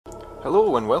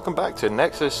Hello and welcome back to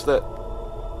Nexus the...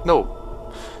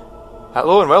 No.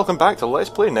 Hello and welcome back to Let's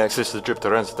Play Nexus the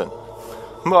Jupiter Incident.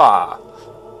 Mwah!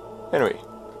 Anyway.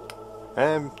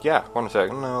 Yeah, 1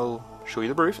 second, I'll show you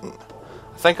the briefing.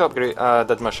 I think I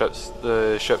did my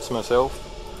the ships myself.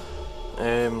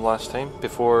 Last time,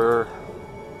 before...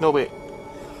 No wait.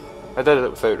 I did it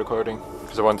without recording,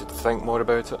 because I wanted to think more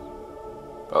about it.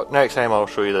 But next time I'll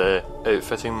show you the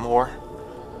outfitting more.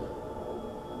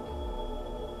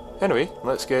 Anyway,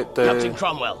 let's get the... Captain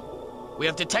Cromwell, we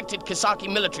have detected Kissaki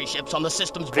military ships on the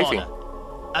system's border.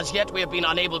 As yet we have been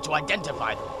unable to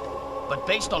identify them. But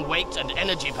based on weight and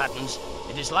energy patterns,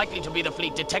 it is likely to be the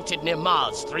fleet detected near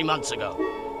Mars 3 months ago.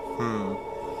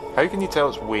 How can you tell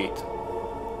its weight?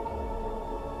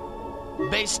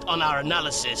 Based on our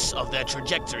analysis of their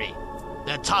trajectory,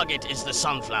 their target is the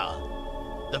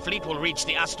Sunflower. The fleet will reach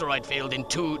the asteroid field in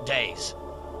 2 days.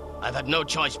 I've had no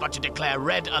choice but to declare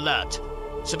red alert.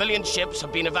 Civilian ships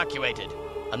have been evacuated,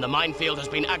 and the minefield has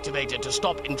been activated to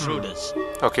stop intruders.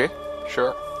 Okay,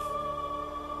 sure.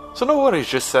 So no worries,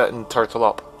 just set and turtle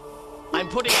up. I'm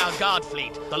putting our guard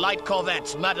fleet, the light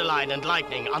corvettes Madeline and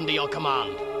Lightning, under your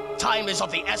command. Time is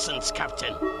of the essence,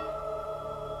 Captain.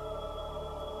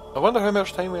 I wonder how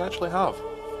much time we actually have.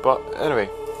 But anyway,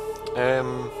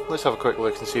 let's have a quick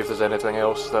look and see if there's anything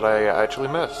else that I actually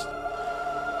missed.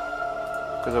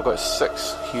 Because I've got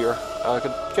 6 here. I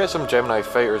could get some Gemini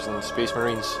fighters and Space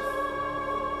Marines.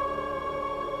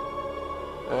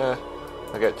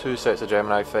 I get 2 sets of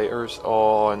Gemini fighters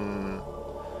on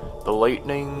the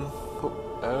Lightning.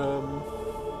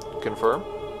 Confirm.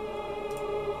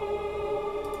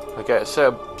 I get a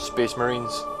set of Space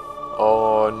Marines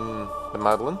on the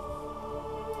Madeline.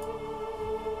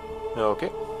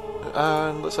 Okay.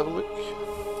 And let's have a look.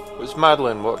 What's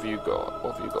Madeline? What have you got?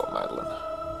 What have you got, Madeline?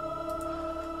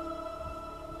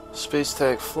 Space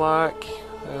Tech Flak,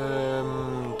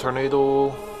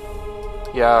 Tornado.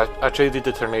 Yeah, I traded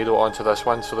the Tornado onto this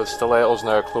one, so the Stiletto's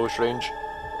now a close range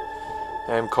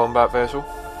combat vessel.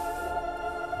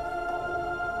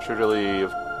 Should really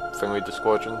have thingied the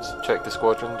squadrons, check the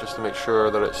squadron just to make sure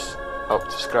that it's up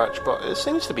to scratch, but it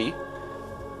seems to be.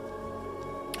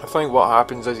 I think what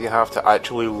happens is you have to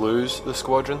actually lose the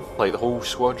squadron, like the whole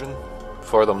squadron,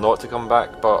 for them not to come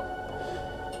back, but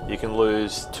you can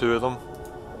lose 2 of them.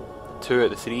 2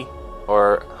 out of 3,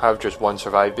 or have just 1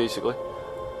 survive basically.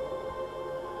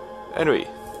 Anyway,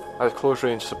 as close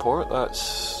range support,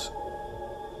 that's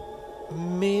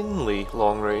mainly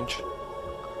long range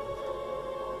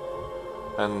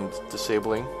and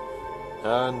disabling,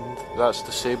 and that's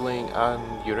disabling and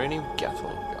uranium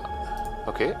Gatling gun.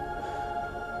 Okay.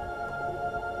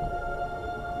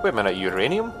 Wait a minute,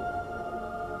 uranium?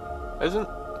 Isn't?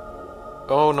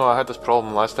 Oh no, I had this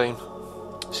problem last time.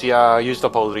 See, I used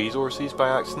up all the resources by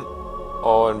accident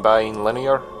on buying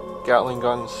linear Gatling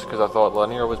guns, because I thought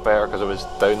linear was better because it was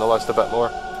down the list a bit more.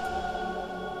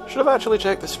 Should have actually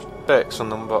checked the specs on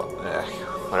them, but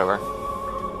whatever.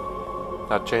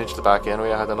 I changed the back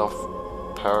anyway, I had enough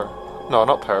power. No,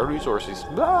 not power, resources.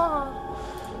 Blah!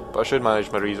 But I should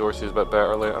manage my resources a bit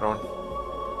better later on.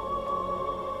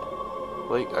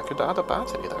 Like, I could add a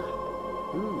battery there.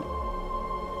 Ooh.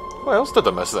 What else did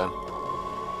I miss then?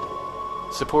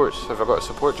 Supports. Have I got a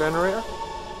support generator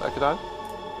that I could add?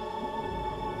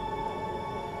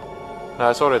 Nah,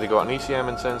 it's already got an ECM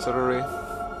and sensor array.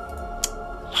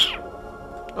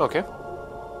 Okay.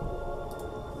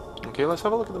 Okay, let's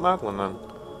have a look at the Madeline then.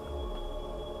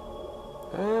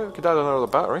 We could add another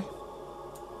battery.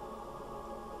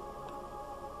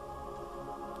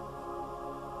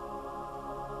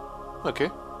 Okay.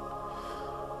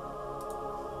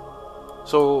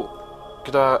 So...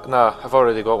 could I... Nah, I've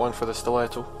already got one for the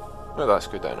Stiletto. Oh, that's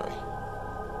good anyway.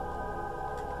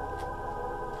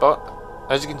 But,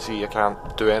 as you can see, I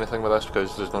can't do anything with this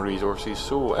because there's no resources.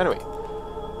 So, anyway.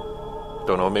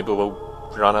 Don't know, maybe we'll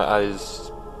run it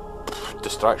as...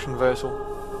 distraction vessel.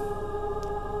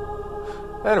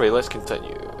 Anyway, let's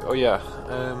continue. Oh yeah,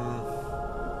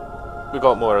 we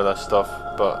got more of this stuff,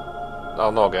 but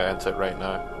I'll not get into it right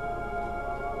now.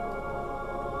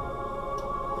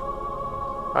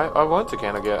 I want to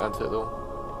kind of get into it though.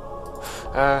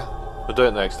 We'll do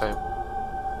it next time.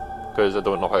 Because I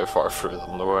don't know how far through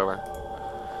them or whatever.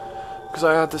 Because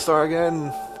I had to start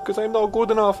again. Because I'm not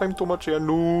good enough, I'm too much of a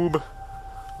noob.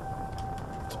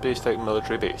 Space Tech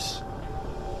Military Base.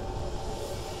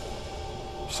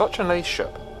 Such a nice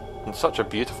ship. And such a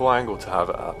beautiful angle to have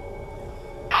it at.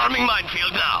 Arming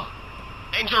minefield now.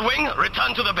 AngelWing,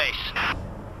 return to the base.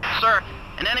 Sir,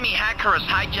 an enemy hacker has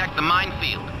hijacked the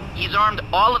minefield. He's armed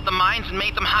all of the mines and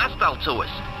made them hostile to us.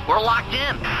 We're locked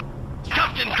in.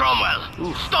 Captain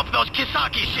Cromwell, stop those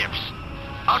Kissaki ships.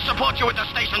 I'll support you with the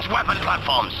station's weapon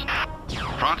platforms.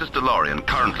 Francis DeLorean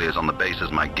currently is on the base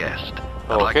as my guest.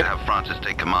 I'd like to have Francis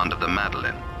take command of the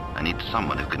Madeleine. I need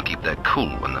someone who can keep their cool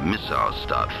when the missiles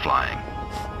start flying.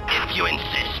 If you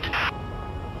insist.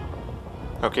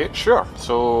 Okay, sure.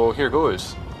 So here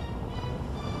goes.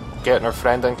 Getting our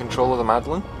friend in control of the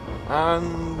Madeleine.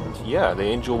 And yeah, the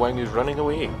AngelWing is running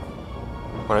away.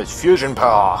 When it's fusion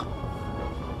power.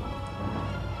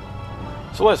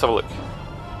 So let's have a look.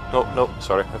 No,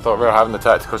 sorry. I thought we were having a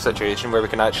tactical situation where we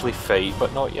can actually fight,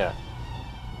 but not yet.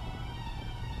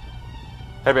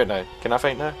 How about now? Can I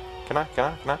fight now? Can I?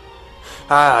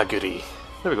 Ah, goody.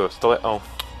 There we go. Still it. Oh.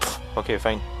 Okay,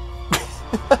 fine.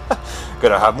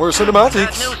 Gotta have more cinematics.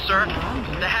 Bad news, sir.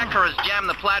 The hacker has jammed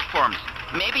the platforms.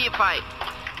 Maybe if I...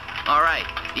 Alright,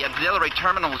 the auxiliary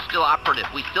terminal is still operative.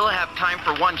 We still have time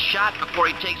for one shot before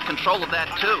he takes control of that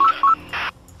too.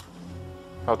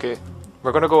 Okay,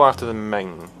 we're gonna go after the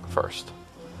Ming first.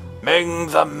 Ming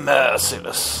the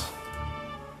Merciless.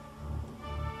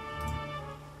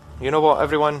 You know what,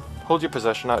 everyone? Hold your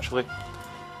position, actually.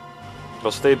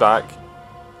 We'll stay back.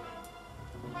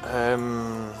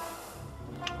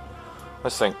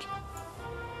 Let's think.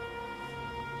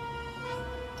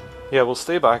 Yeah, we'll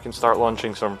stay back and start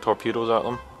launching some torpedoes at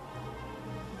them.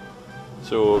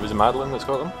 So, was it Madeleine that's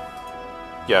got them?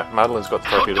 Yeah, Madeleine's got the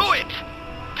torpedoes. So do it!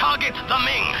 Target the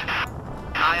Ming!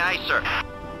 Aye, aye, sir.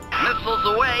 Missiles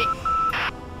away!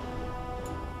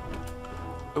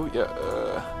 Oh, yeah,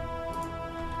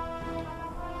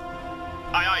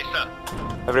 Aye, aye, sir.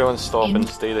 everyone stop and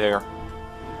stay there.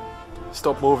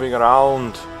 Stop moving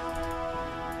around.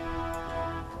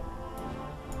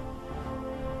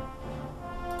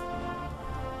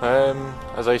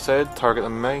 As I said, target the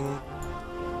Ming.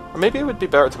 Or maybe it would be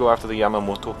better to go after the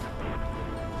Yamamoto,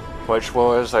 which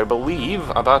was, I believe,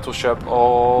 a battleship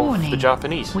of the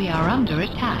Japanese. We are under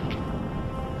attack.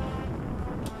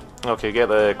 Okay, get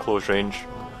the close range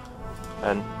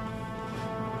in.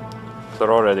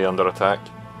 They're already under attack.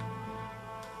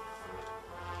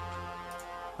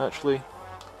 Actually,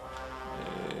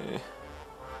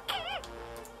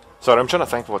 sorry, I'm trying to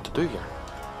think of what to do here.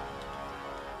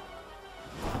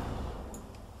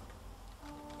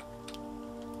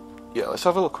 Yeah, let's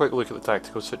have a quick look at the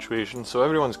tactical situation. So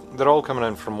they're all coming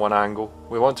in from one angle.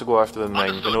 We want to go after the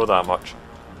Ming, we know that much,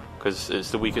 because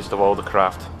it's the weakest of all the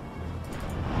craft.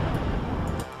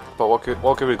 But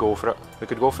what could we go for it? We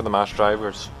could go for the mass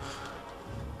drivers.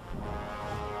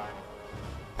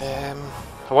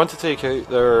 I want to take out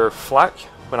their flak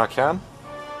when I can,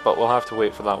 but we'll have to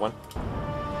wait for that one.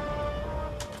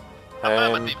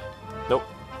 Nope.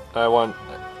 I want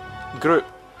Group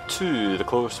 2, the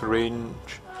close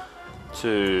range,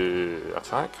 to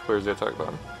attack. Where's the attack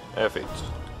button? F8.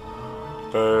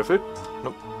 F8?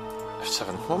 Nope.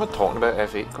 F7. What am I talking about?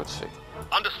 F8, God's sake.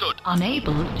 Understood.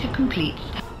 Unable to complete.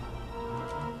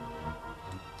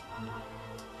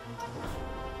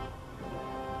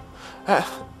 Why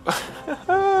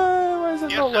is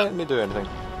it not letting me do anything?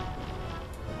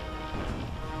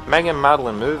 Ming and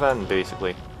Madeleine, move in,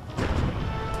 basically.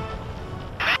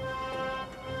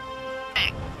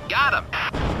 Hey, got him!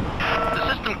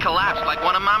 The system collapsed like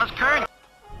one of Mama's current.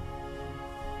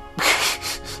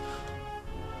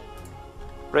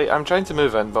 Right, I'm trying to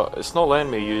move in, but it's not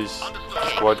letting me use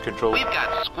squad control. We've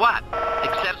got squat,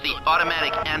 except the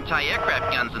automatic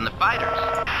anti-aircraft guns in the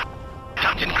fighters.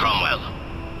 Captain Cromwell,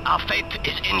 our fate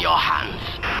is in your hands.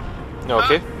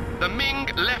 Okay. The Ming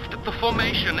left the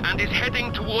formation and is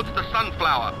heading towards the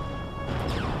Sunflower.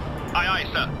 Aye, aye,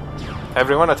 sir.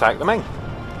 Everyone attack the Ming.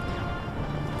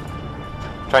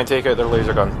 Try and take out their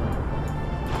laser gun.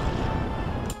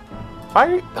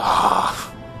 Fire!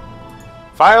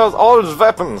 Fires all his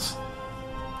weapons!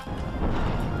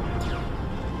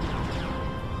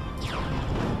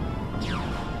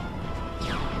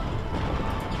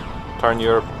 Turn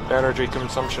your energy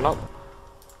consumption up.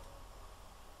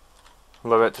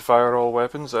 Allow it to fire all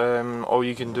weapons. All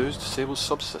you can do is disable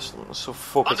subsystems, so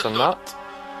focus on that.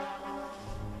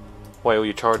 While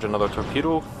you charge another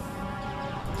torpedo,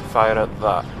 fire at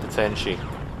that, the Tenshi.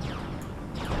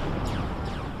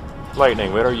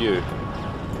 Lightning, where are you?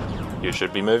 You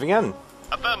should be moving in.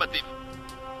 Affirmative.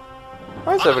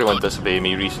 Why does everyone disobey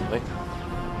me recently?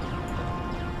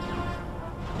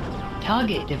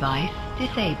 Target device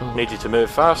disabled. Need you to move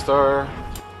faster.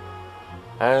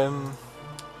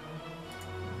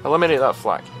 Eliminate that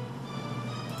flag.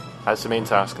 That's the main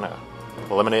task now.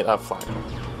 Eliminate that flag.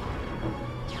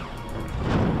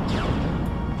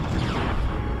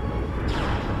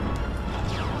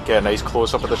 Get a nice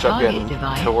close up of the ship getting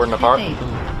torn apart.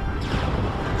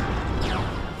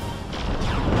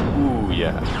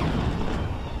 Yeah.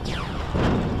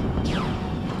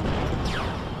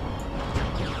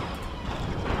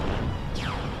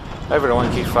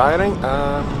 Everyone keep firing.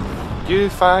 You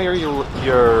fire your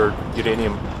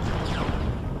uranium.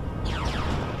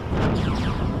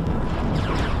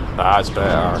 That's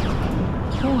better.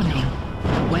 Warning.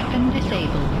 Weapon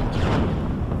disabled.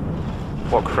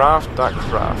 What craft? That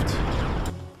craft.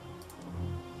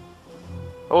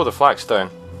 Oh, the flak's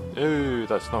down. Ooh,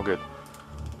 that's not good.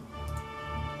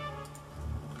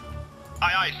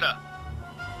 Aye, aye, sir.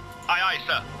 Aye, aye,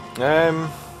 sir.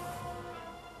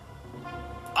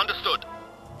 Understood.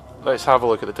 Let's have a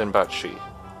look at the Tinbatsu.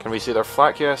 Can we see their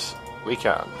flak? Yes, we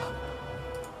can.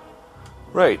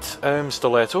 Right,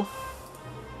 Stiletto.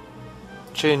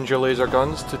 Change your laser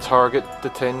guns to target the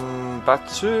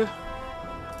Tinbatsu.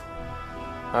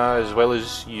 As well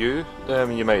as you.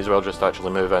 You might as well just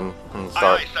actually move in and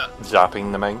start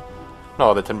zapping the mine.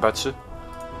 No, the Tinbatsu.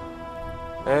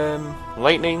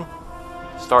 Lightning.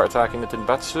 Start attacking the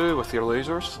Tinbatsu with your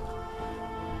lasers.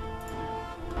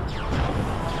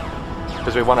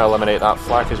 Because we want to eliminate that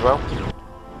flak as well.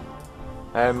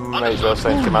 Might as well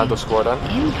send Commando Squad in.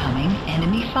 Incoming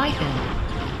enemy fighters.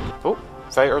 Oh,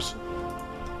 fighters.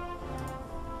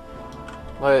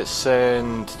 Let's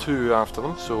send 2 after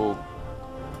them, so...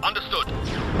 Understood.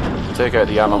 Take out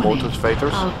the Yamamoto's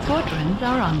fighters. Our squadrons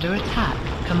are under attack.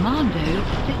 Commandos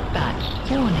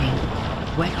dispatched. Warning.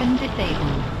 Weapon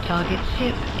disabled. Target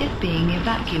ship is being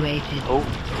evacuated. Oh.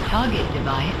 Target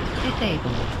device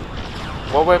disabled.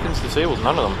 What weapons disabled?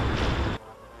 None of them.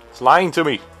 It's lying to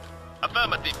me.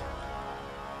 Affirmative.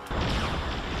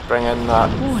 Bring in that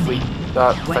fleet,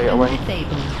 that fighter wing.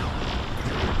 Disabled.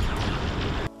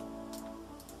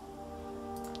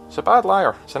 It's a bad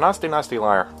liar. It's a nasty, nasty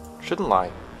liar. Shouldn't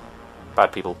lie.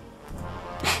 Bad people.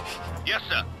 Yes,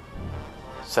 sir.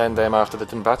 Send them after the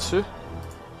Tinbatsu.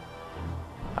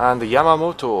 And the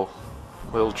Yamamoto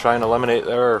will try and eliminate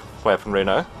their weaponry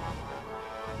now.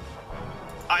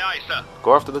 Aye, aye, sir.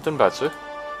 Go after the Tinbatsu.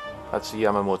 That's the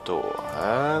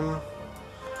Yamamoto.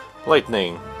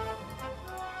 Lightning.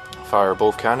 Fire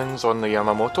both cannons on the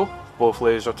Yamamoto. Both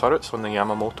laser turrets on the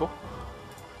Yamamoto.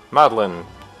 Madeline.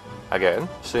 Again,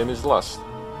 same as the last.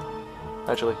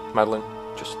 Actually, Madeline,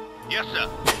 just... Yes, sir.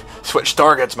 Switch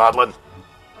targets, Madeline!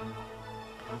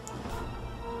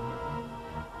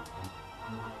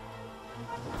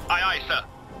 Aye, aye, sir.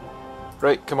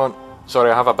 Right, come on.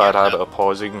 Sorry, I have a bad habit of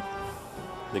pausing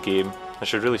the game. I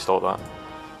should really stop that.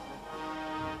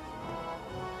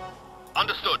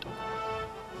 Understood.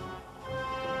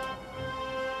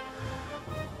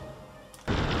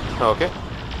 Okay.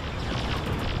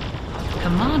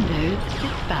 Commandos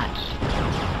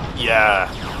dispatched. Yeah!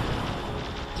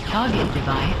 Target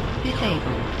device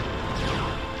disabled.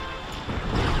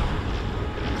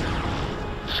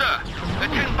 Sir, the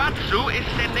Tenbatsu is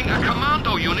sending a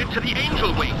commando unit to the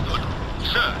AngelWing.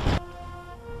 Sir.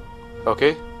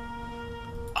 Okay.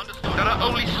 Understood. There are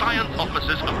only science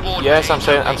officers aboard. Yes, I'm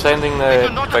sending the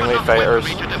Bingley fighters.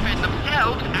 To defend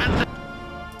themselves and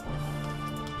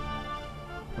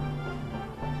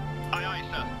Aye, aye,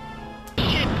 sir.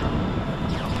 Shit.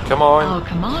 Come on. Our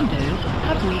commandos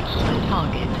have reached the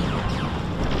target.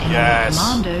 Enemy Yes.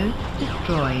 commandos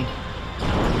destroyed.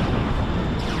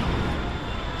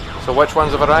 So which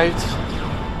ones have arrived?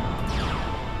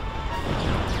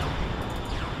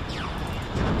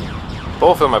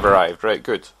 Both of them have arrived, right,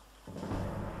 good.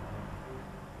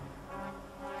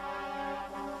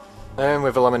 And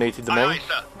we've eliminated the Aye, mine. aye,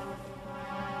 sir.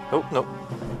 Oh, no.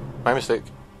 My mistake.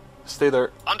 Stay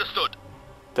there. Understood.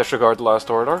 Disregard the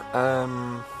last order.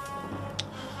 Now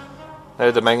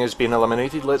the mine has been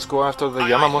eliminated, let's go after the Aye,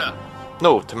 Yamamoto. aye,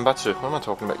 No, Tinbatsu. What am I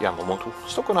talking about? Yamamoto.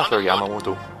 Stop going after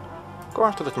Understood. Yamamoto. Go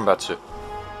after the Tinbatsu.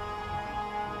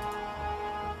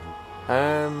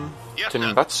 Yes, sir.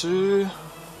 Tinbatsu.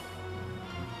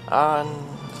 And...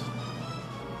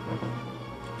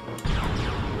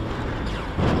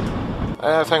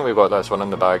 I think we got this one in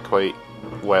the bag quite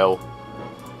well.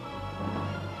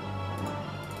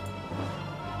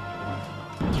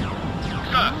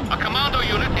 Sir, a commando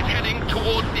unit is heading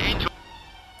towards the Angel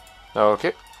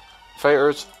Okay.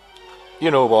 Fighters,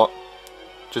 you know what?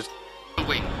 Just...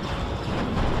 Wing.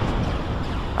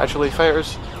 Actually,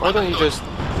 fighters, why don't you just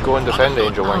go and defend the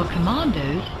Our AngelWing?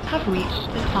 commandos have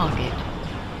reached the target.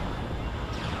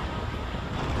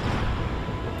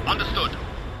 Understood.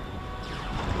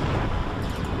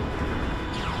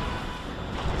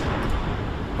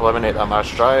 Eliminate that mass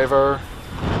driver.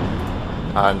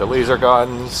 And the laser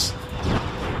guns.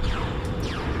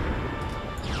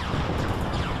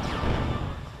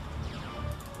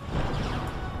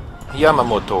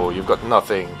 Yamamoto, you've got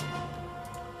nothing.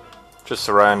 Just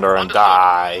surrender and Understood.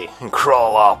 die and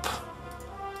crawl up.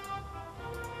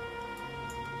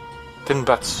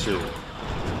 Tenbatsu.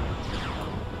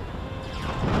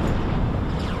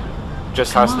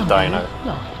 Just has to die now.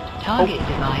 Lost. Target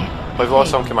device. We've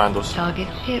lost some disabled. commandos. Target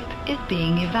ship is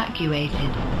being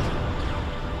evacuated.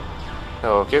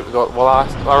 Okay, we got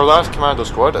our last commando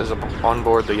squad is on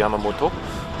board the Yamamoto.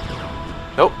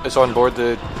 Nope, it's on board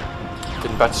the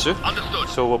Tenbatsu. Understood.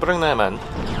 So we'll bring them in.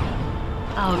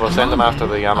 Our We'll send them after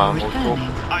the commandos are Yamamoto. returning.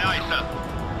 Aye,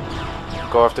 aye, sir.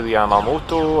 Go after the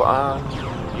Yamamoto, and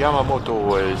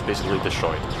Yamamoto is basically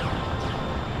destroyed.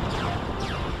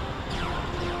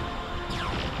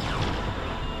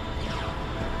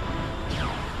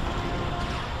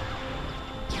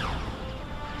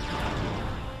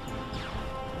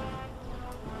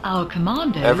 Our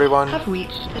commandos Everyone, have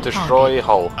reached the destroy target.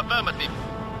 hull. Affirmative.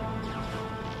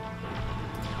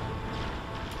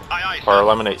 Aye, aye, Or sir.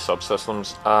 eliminate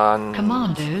subsystems, and...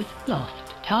 Commandos lost.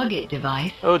 Target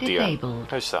device Oh dear, disabled.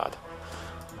 how sad.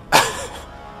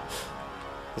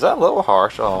 Is that a little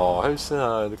harsh? Oh, how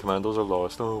sad, the commandos are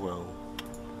lost, oh well.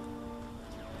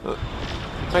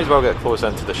 Might as well get close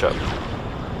into the ship.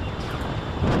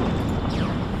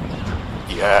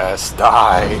 Yes,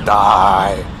 die,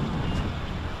 die!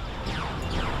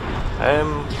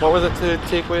 What was it to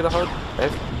take away the HUD?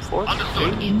 F4?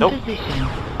 Understood. In Nope. position.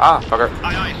 Ah, bugger.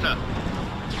 Aye, aye, sir.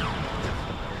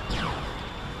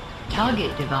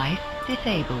 Target device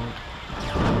disabled.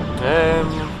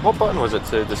 What button was it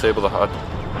to disable the HUD?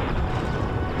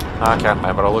 I can't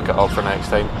remember, I'll look it up for next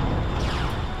time.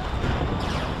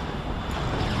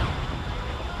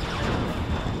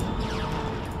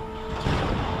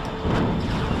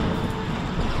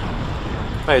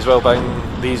 Might as well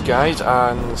bang these guys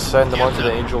and send them Yes, onto sir.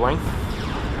 the AngelWing.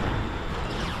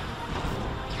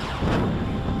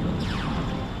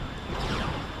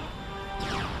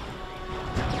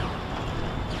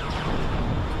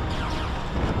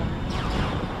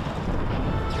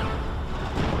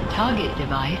 Target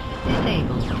device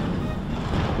disabled.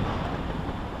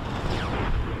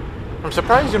 I'm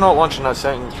surprised you're not launching that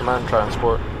second command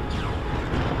transport.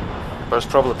 But it's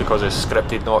probably because it's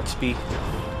scripted not to be.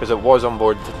 Because it was on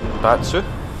board Batsu.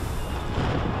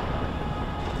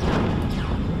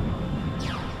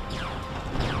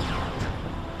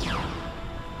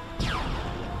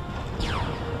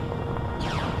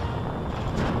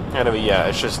 Anyway, yeah,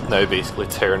 it's just now basically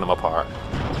tearing them apart.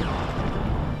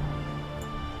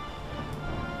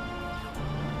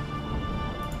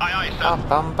 Aye, aye, sir.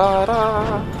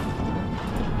 Ba-bam-ba-da.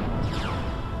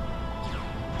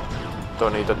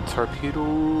 Don't need a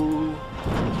torpedo.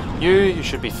 You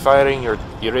should be firing your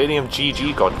uranium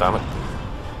GG, goddammit.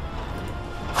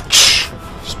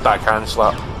 Just backhand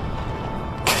slap.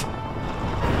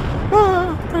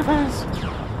 Ah, my face.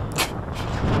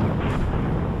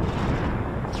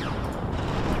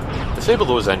 Disable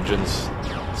those engines.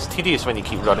 It's tedious when you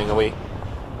keep running away.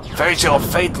 Fight your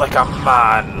fate like a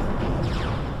man!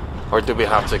 Or do we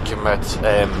have to commit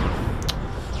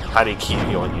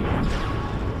harikiri on you?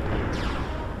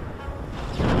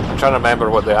 I'm trying to remember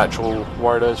what the actual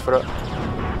word is for it.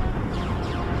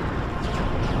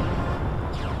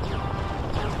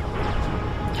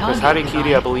 Because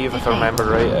harikiri, I believe, if I remember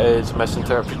right, is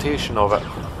misinterpretation of it.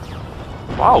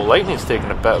 Wow, lightning's taking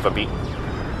a bit of a beat.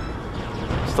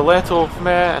 Stiletto,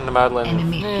 meh, and the Madeline,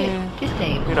 Enemy ship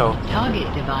disabled. you know.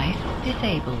 Target device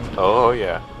disabled. Oh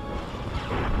yeah.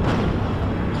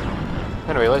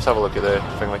 Anyway, let's have a look at the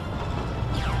thingy.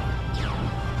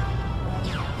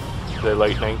 The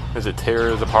lightning, as it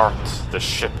tears apart the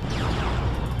ship.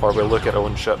 Or we'll look at our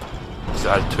own ship. It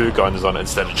has 2 guns on it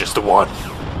instead of just the 1.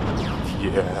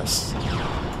 Yes.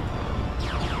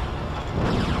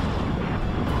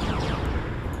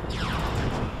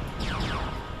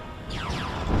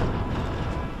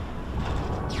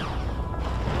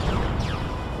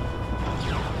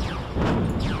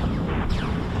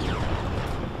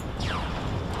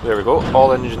 There we go,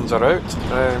 all engines are out.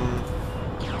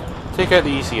 Take out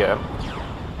the ECM.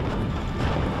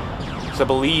 Because I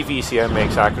believe ECM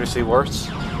makes accuracy worse.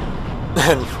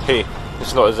 And hey,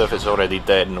 it's not as if it's already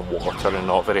dead in the water and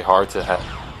not very hard to hit.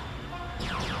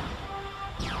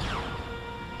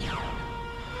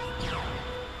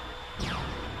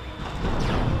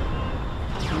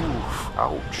 Oof,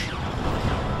 ouch.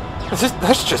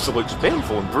 This just looks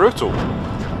painful and brutal.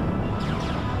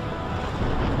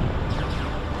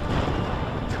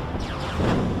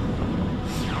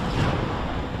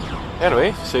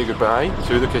 Anyway, say goodbye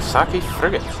to the Kissaki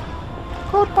frigate.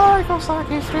 Goodbye,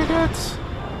 Kissaki frigate!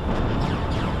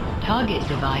 Target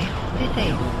device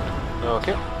disabled.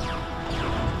 Okay.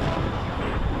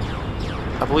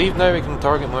 I believe now we can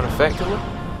target more effectively.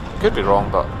 Could be wrong,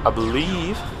 but I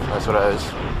believe that's what it is.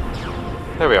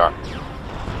 There we are.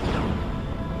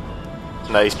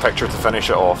 Nice picture to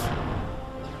finish it off.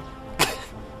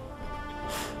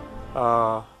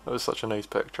 That was such a nice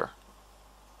picture.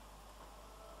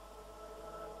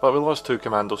 But we lost 2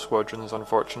 commando squadrons,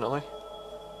 unfortunately.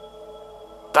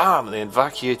 Damn, they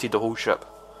evacuated the whole ship.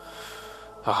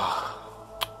 Ah,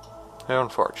 how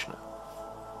unfortunate.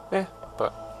 Yeah,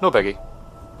 but no biggie.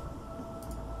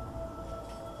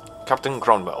 Captain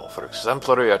Cromwell for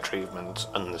exemplary achievement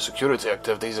in the security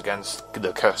activities against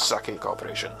the Kissaki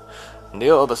Corporation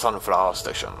near the Sunflower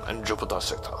Station in Jupiter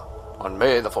Sector on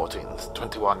May the 14th,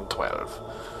 2112.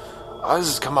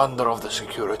 As commander of the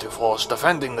security force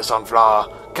defending the Sunflower,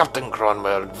 Captain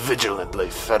Cromwell vigilantly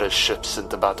fed his ships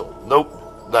into battle. Nope,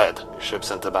 led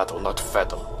ships into battle, not fed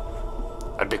them.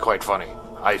 That'd be quite funny.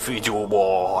 I feed you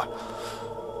war.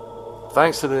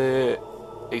 Thanks to the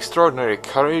extraordinary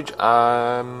courage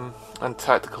and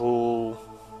tactical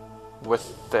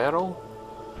withdrawal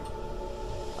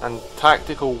and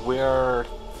tactical withdrawal.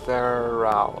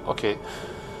 Okay.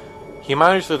 He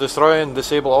managed to destroy and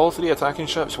disable all 3 attacking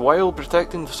ships while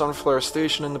protecting the Sunflower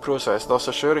Station in the process, thus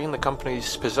assuring the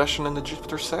company's position in the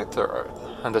Jupiter sector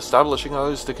and establishing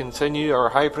us to continue our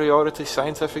high priority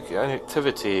scientific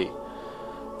activity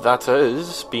that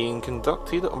is being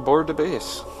conducted aboard the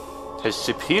base. His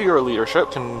superior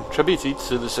leadership contributed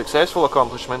to the successful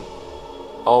accomplishment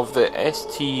of the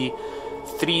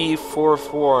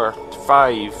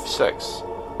ST-34456,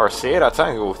 or Sierra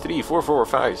Tango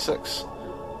 34456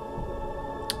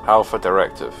 Alpha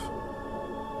Directive,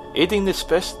 aiding the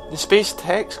Space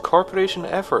Tech's Corporation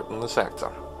effort in the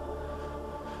sector.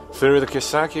 Though the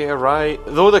Kissaki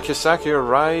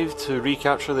arrived to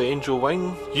recapture the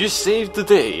AngelWing, you saved the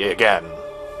day again.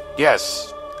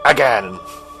 Yes, again.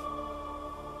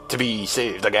 To be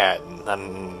saved again,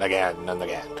 and again, and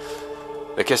again.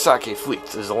 The Kissaki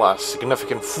fleet is the last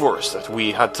significant force that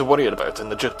we had to worry about in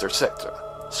the Jupiter sector.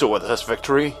 So with this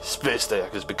victory, Space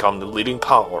Tech has become the leading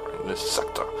power in this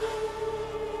sector.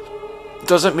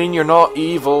 Doesn't mean you're not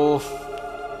evil.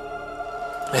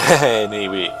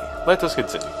 Anyway, let us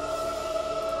continue.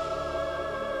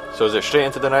 So is it straight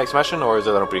into the next mission, or is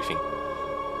there a briefing?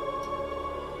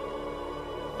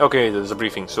 Okay, there's a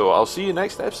briefing, so I'll see you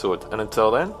next episode, and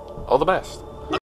until then, all the best.